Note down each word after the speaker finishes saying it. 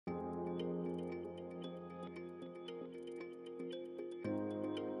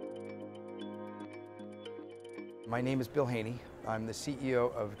My name is Bill Haney. I'm the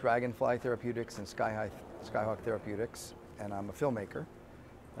CEO of Dragonfly Therapeutics and Skyhawk Therapeutics, and I'm a filmmaker.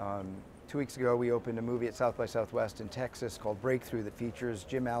 2 weeks ago, we opened a movie at South by Southwest in Texas called Breakthrough that features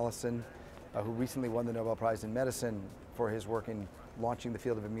Jim Allison, who recently won the Nobel Prize in Medicine for his work in launching the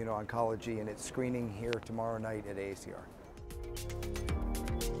field of immuno-oncology, and it's screening here tomorrow night at AACR.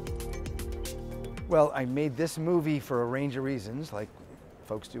 Well, I made this movie for a range of reasons, like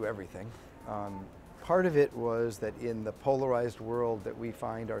folks do everything. Part of it was that in the polarized world that we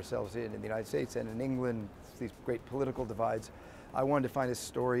find ourselves in the United States and in England, these great political divides, I wanted to find a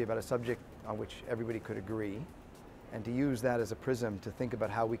story about a subject on which everybody could agree, and to use that as a prism to think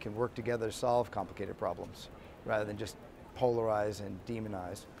about how we can work together to solve complicated problems, rather than just polarize and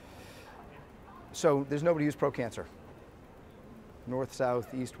demonize. So there's nobody who's pro-cancer. North,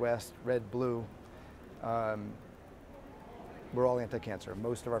 south, east, west, red, blue. We're all anti-cancer.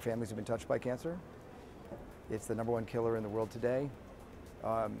 Most of our families have been touched by cancer. It's the #1 killer in the world today.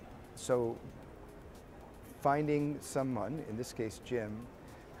 So finding someone, in this case Jim,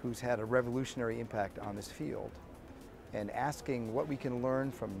 who's had a revolutionary impact on this field, and asking what we can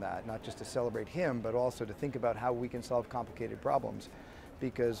learn from that, not just to celebrate him, but also to think about how we can solve complicated problems.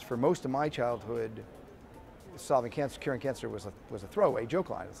 Because for most of my childhood, solving cancer, curing cancer was a throwaway joke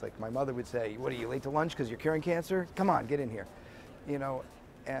line. It's like my mother would say, "What, are you late to lunch because you're curing cancer? Come on, get in here." You know,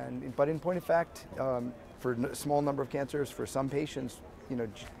 but in point of fact, for a small number of cancers, for some patients, you know,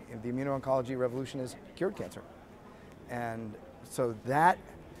 the immuno-oncology revolution has cured cancer. And so that,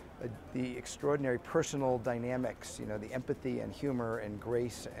 the extraordinary personal dynamics, you know, the empathy and humor and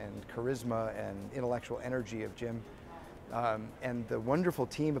grace and charisma and intellectual energy of Jim, and the wonderful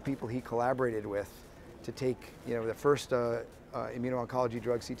team of people he collaborated with to take, you know, the first immuno-oncology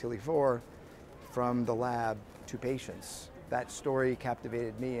drug, CTLA-4, from the lab to patients. That story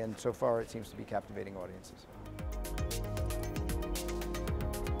captivated me, and so far it seems to be captivating audiences.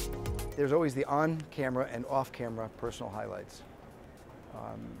 There's always the on-camera and off-camera personal highlights.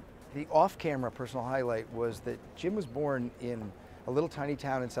 The off-camera personal highlight was that Jim was born in a little tiny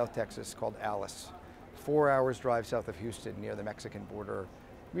town in South Texas called Allison, 4 hours drive south of Houston near the Mexican border.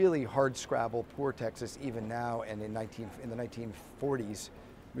 Really hard scrabble, poor Texas even now, and in the 1940s,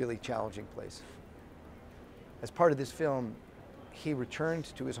 really challenging place. As part of this film, he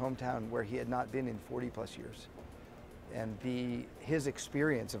returned to his hometown where he had not been in 40+ years. And his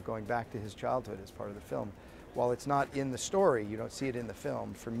experience of going back to his childhood as part of the film, while it's not in the story, you don't see it in the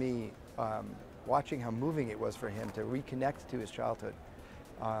film, for me, watching how moving it was for him to reconnect to his childhood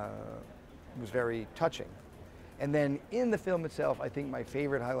was very touching. And then in the film itself, I think my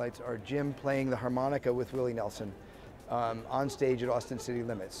favorite highlights are Jim playing the harmonica with Willie Nelson on stage at Austin City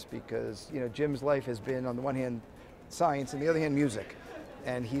Limits, because, you know, Jim's life has been, on the one hand, science, and the other hand, music.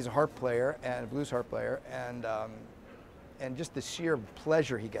 And he's a harp player, and a blues harp player, and just the sheer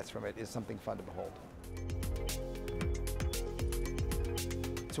pleasure he gets from it is something fun to behold.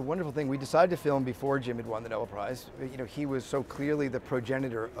 It's a wonderful thing. We decided to film before Jim had won the Nobel Prize. You know, he was so clearly the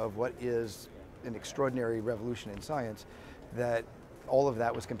progenitor of what is an extraordinary revolution in science, that all of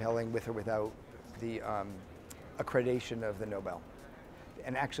that was compelling with or without the accreditation of the Nobel.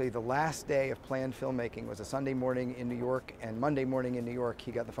 And actually the last day of planned filmmaking was a Sunday morning in New York, and Monday morning in New York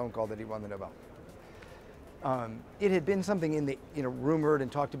he got the phone call that he won the Nobel. It had been something rumored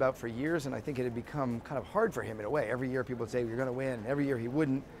and talked about for years, and I think it had become kind of hard for him in a way. Every year people would say, "You're going to win," and every year he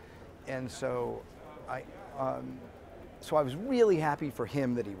wouldn't. And so I was really happy for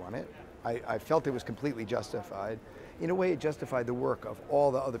him that he won it. I felt it was completely justified. In a way, it justified the work of all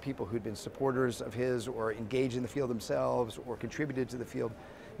the other people who'd been supporters of his, or engaged in the field themselves, or contributed to the field,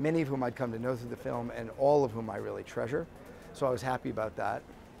 many of whom I'd come to know through the film, and all of whom I really treasure. So I was happy about that.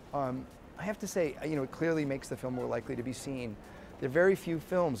 I have to say, you know, it clearly makes the film more likely to be seen. There are very few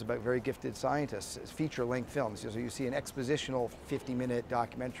films about very gifted scientists, feature-length films. So you see an expositional 50-minute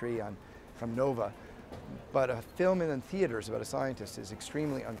documentary from Nova. But a film in theaters about a scientist is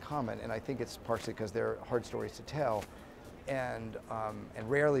extremely uncommon, and I think it's partially because they're hard stories to tell, and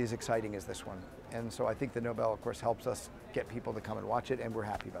rarely as exciting as this one. And so I think the Nobel, of course, helps us get people to come and watch it, and we're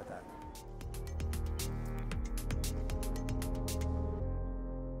happy about that.